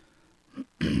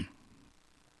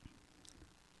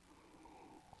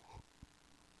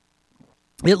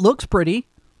 It looks pretty.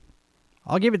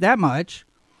 I'll give it that much.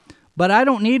 But I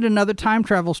don't need another time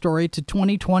travel story to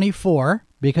 2024,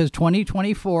 because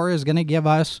 2024 is going to give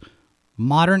us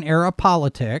modern era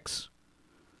politics.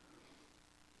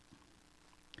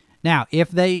 Now, if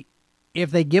they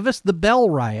give us the Bell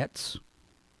riots,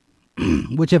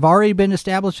 which have already been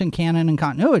established in canon and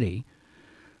continuity,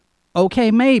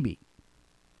 okay, maybe.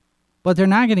 But they're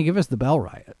not going to give us the Bell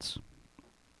riots.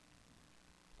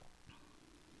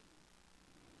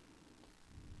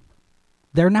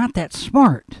 They're not that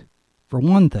smart, for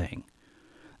one thing.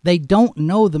 They don't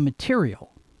know the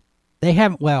material. They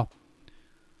haven't, well,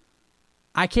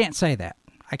 I can't say that.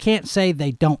 I can't say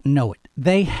they don't know it.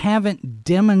 They haven't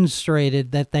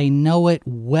demonstrated that they know it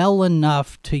well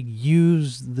enough to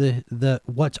use the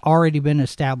what's already been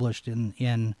established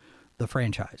in the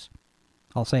franchise.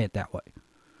 I'll say it that way.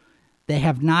 They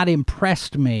have not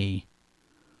impressed me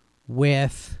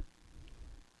with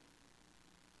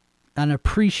an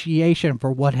appreciation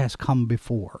for what has come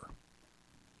before.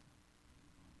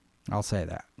 I'll say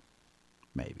that.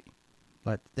 Maybe.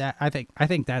 But that I think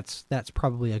that's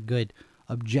probably a good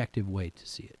objective way to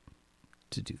see it,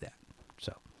 to do that.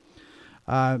 So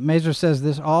Mazer says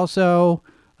this also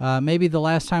maybe the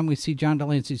last time we see John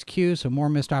Delancey's Q, so more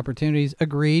missed opportunities.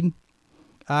 Agreed.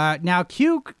 Now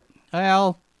Q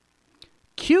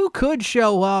could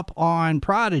show up on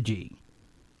Prodigy.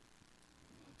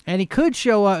 And he could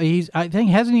show up, I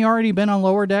think, hasn't he already been on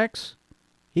Lower Decks?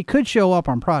 He could show up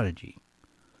on Prodigy.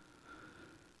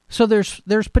 So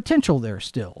there's potential there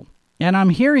still. And I'm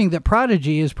hearing that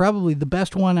Prodigy is probably the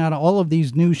best one out of all of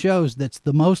these new shows that's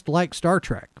the most like Star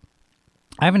Trek.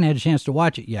 I haven't had a chance to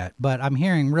watch it yet, but I'm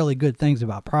hearing really good things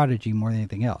about Prodigy more than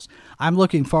anything else. I'm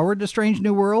looking forward to Strange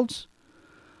New Worlds.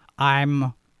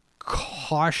 I'm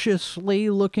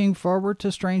cautiously looking forward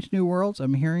to Strange New Worlds.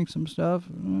 I'm hearing some stuff,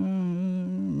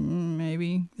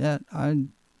 maybe that I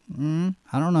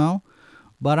don't know,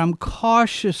 but I'm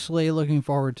cautiously looking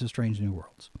forward to Strange New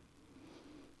Worlds.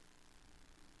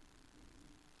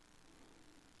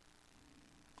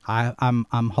 I'm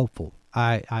hopeful.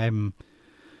 I'm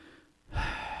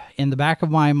in the back of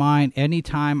my mind,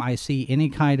 anytime I see any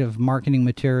kind of marketing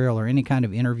material or any kind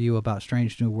of interview about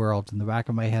Strange New Worlds, in the back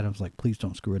of my head, I was like, please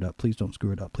don't screw it up. Please don't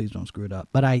screw it up. Please don't screw it up.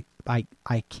 But I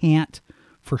can't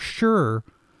for sure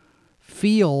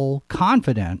feel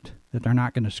confident that they're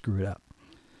not going to screw it up,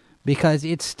 because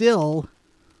it's still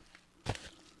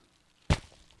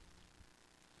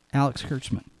Alex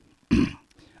Kurtzman.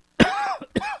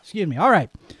 Excuse me. All right.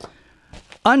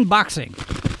 Unboxing.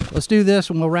 Let's do this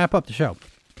and we'll wrap up the show.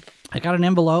 I got an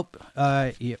envelope.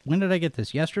 When did I get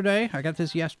this? Yesterday? I got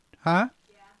this Huh?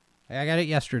 Yeah. I got it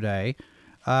yesterday.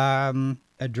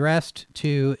 Addressed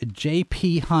to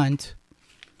J.P. Hunt.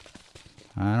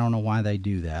 I don't know why they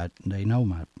do that. They know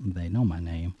my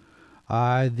name.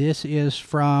 This is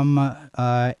from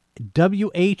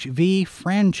WHV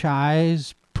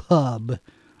Franchise Pub.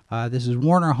 This is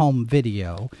Warner Home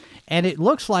Video, and it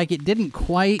looks like it didn't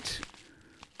quite.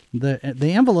 The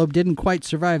envelope didn't quite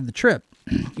survive the trip.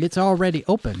 It's already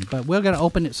open, but we're going to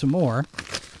open it some more.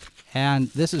 And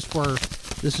this is for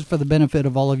the benefit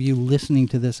of all of you listening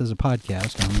to this as a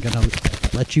podcast. I'm going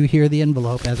to let you hear the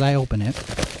envelope as I open it.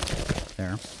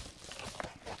 There.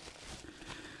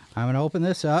 I'm going to open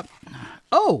this up.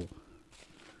 Oh,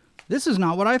 this is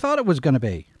not what I thought it was going to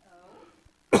be.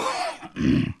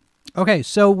 Okay,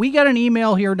 so we got an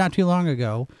email here not too long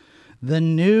ago. The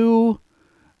new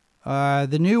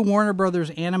Warner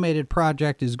Brothers animated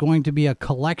project is going to be a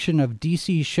collection of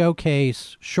DC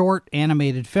Showcase short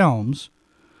animated films.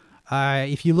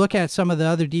 If you look at some of the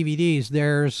other DVDs,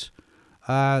 there's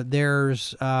the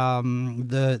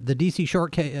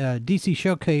DC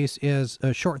Showcase is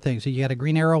a short thing. So you got a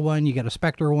Green Arrow one, you got a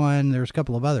Spectre one, there's a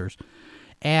couple of others.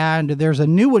 And there's a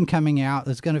new one coming out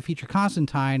that's going to feature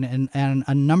Constantine, and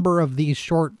a number of these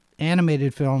short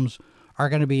animated films are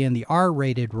going to be in the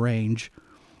R-rated range.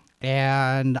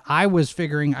 And I was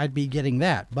figuring I'd be getting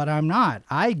that, but I'm not.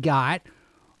 I got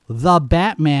the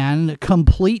Batman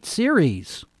complete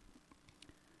series.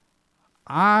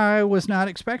 I was not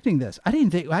expecting this. I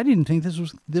didn't think this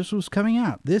was coming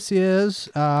out. This is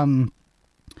the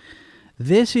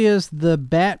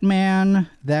Batman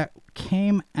that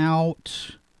came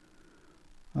out.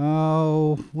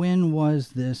 Oh, when was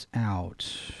this out?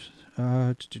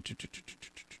 I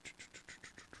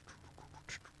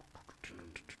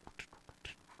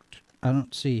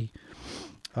don't see.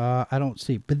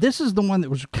 But this is the one that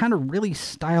was kind of really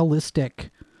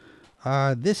stylistic.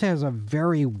 This has a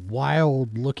very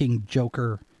wild-looking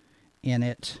Joker in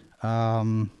it.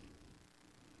 So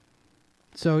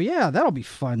yeah, that'll be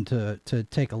fun to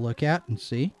take a look at and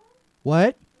see.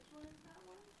 What?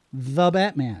 The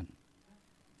Batman.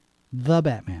 The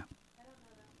Batman.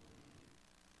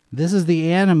 This is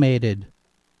the animated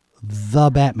The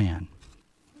Batman.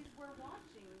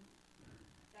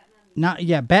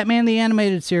 Batman the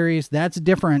Animated Series, that's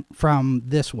different from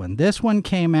this one. This one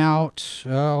came out,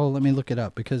 let me look it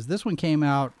up, because this one came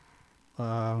out,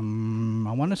 I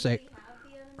want to say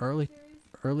early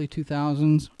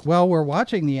 2000s. Well, we're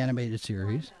watching the animated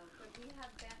series.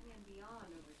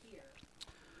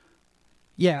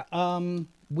 Yeah,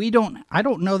 I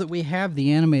don't know that we have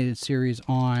the animated series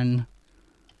on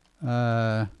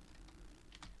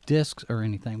discs or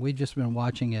anything. We've just been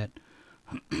watching it.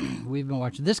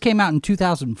 This came out in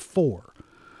 2004.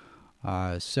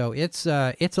 So it's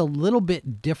a little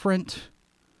bit different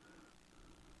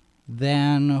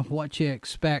than what you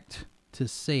expect to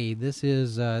see. This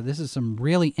is some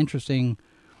really interesting,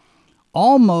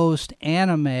 almost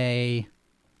anime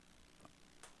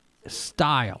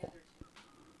style.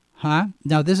 Huh?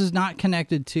 No, this is not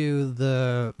connected to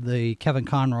the Kevin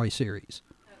Conroy series.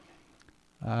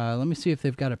 Let me see if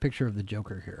they've got a picture of the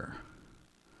Joker here.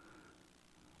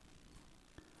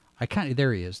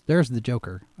 There he is. There's the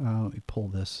Joker. Let me pull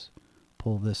this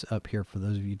up here for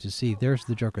those of you to see. There's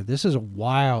the Joker. This is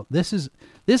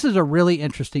a really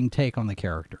interesting take on the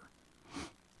character.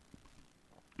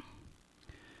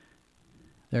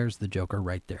 There's the Joker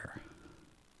right there.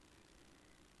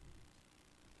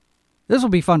 This will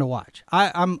be fun to watch.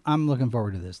 I'm looking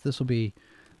forward to this. This will be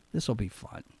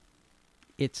fun.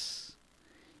 It's,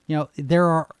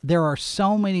 there are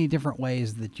so many different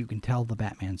ways that you can tell the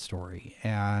Batman story,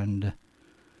 and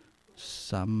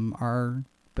some are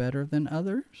better than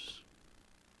others.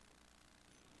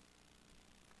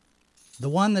 The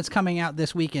one that's coming out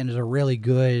this weekend is a really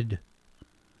good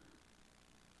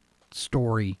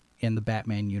story in the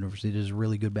Batman universe. It is a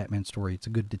really good Batman story. It's a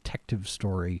good detective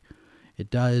story. It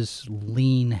does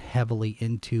lean heavily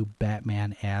into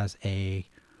Batman as a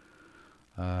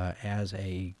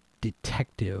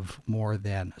detective more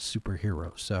than a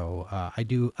superhero. So I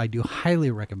do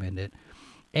highly recommend it.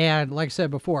 And like I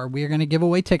said before, we are going to give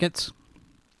away tickets.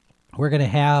 We're going to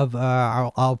have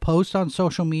I'll post on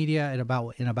social media in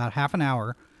about half an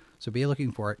hour. So be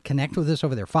looking for it. Connect with us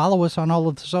over there. Follow us on all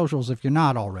of the socials if you're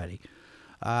not already.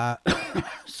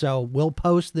 So we'll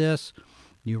post this.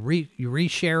 You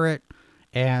reshare it.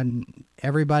 And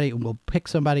everybody, we'll pick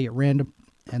somebody at random,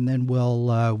 and then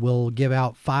we'll give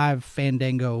out 5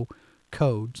 Fandango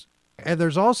codes. And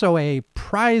there's also a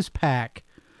prize pack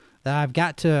that I've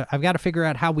got to figure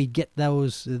out how we get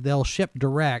those. They'll ship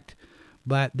direct,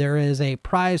 but there is a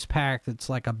prize pack that's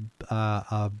like a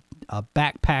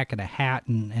backpack and a hat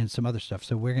and some other stuff.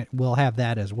 So we'll have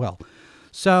that as well.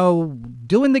 So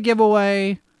doing the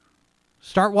giveaway,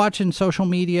 start watching social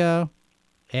media.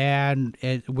 And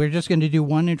we're just going to do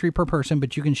 1 entry per person,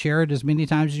 but you can share it as many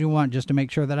times as you want just to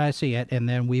make sure that I see it. And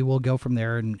then we will go from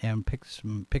there and pick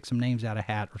some names out of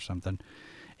a hat or something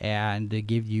and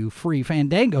give you free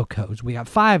Fandango codes. We got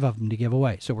 5 of them to give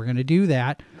away. So we're going to do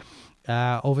that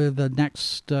over the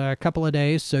next couple of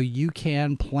days so you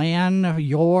can plan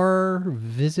your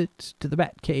visit to the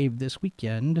Batcave this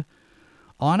weekend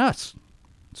on us,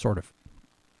 sort of.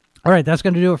 All right, that's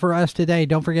going to do it for us today.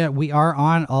 Don't forget, we are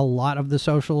on a lot of the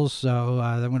socials, so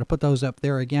I'm going to put those up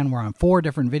there again. We're on 4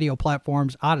 different video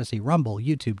platforms: Odyssey, Rumble,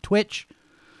 YouTube, Twitch.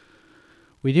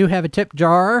 We do have a tip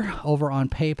jar over on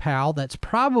PayPal. That's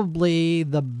probably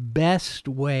the best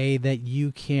way that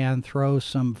you can throw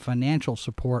some financial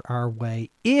support our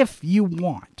way if you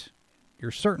want.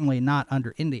 You're certainly not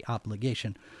under any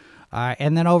obligation.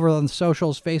 And then over on the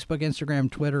socials, Facebook, Instagram,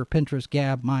 Twitter, Pinterest,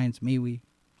 Gab, Minds, MeWe,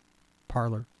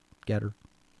 Parler, Getter,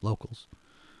 Locals.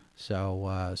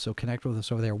 So connect with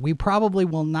us over there. We probably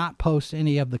will not post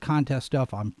any of the contest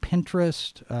stuff on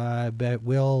Pinterest, but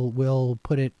we'll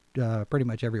put it pretty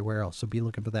much everywhere else. So be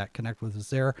looking for that. Connect with us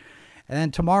there. And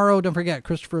then tomorrow, don't forget,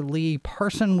 Christopher Lee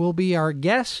Parson will be our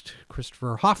guest.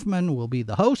 Christopher Hoffman will be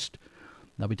the host.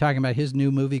 They'll be talking about his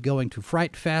new movie, Going to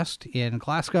Fright Fest in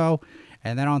Glasgow.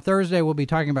 And then on Thursday, we'll be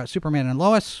talking about Superman and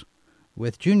Lois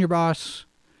with Junior Boss.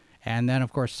 And then,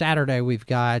 of course, Saturday, we've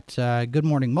got Good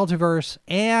Morning Multiverse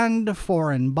and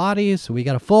Foreign Bodies. So we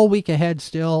got a full week ahead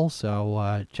still.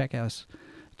 So check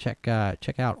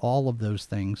out all of those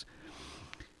things.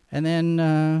 And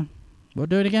then we'll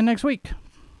do it again next week.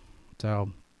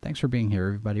 So thanks for being here,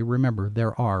 everybody. Remember,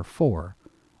 there are 4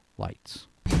 lights.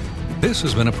 This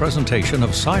has been a presentation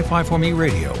of Sci-Fi for Me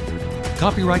Radio.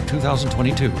 Copyright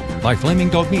 2022 by Flaming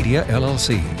Dog Media,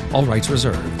 LLC. All rights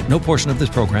reserved. No portion of this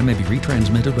program may be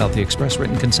retransmitted without the express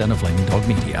written consent of Flaming Dog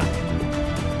Media.